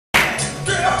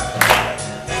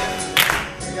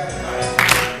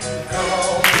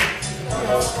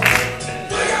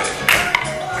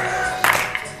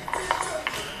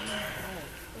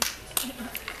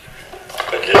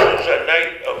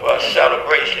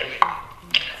question.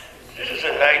 This is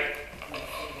a night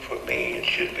for me. It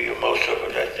should be a most of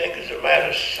it. I think it's a matter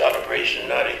of celebration,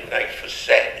 not a night for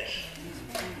sadness.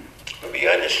 But we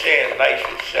understand life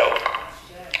itself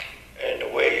and the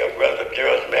way your brother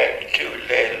Darrel's magnitude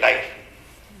led life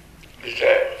is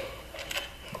that,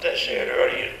 as I said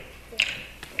earlier,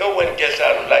 no one gets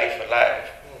out of life alive.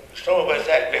 Some of us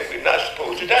act like we're not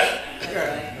supposed to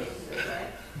die.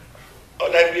 Or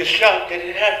that we're shocked that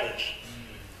it happens.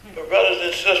 But brothers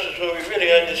and sisters, when we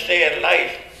really understand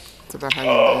life,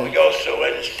 we also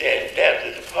understand death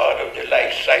is a part of the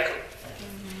life cycle.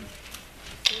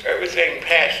 Everything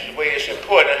passes away. It's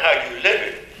important how you live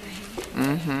it.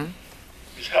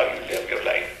 It's how you live your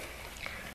life.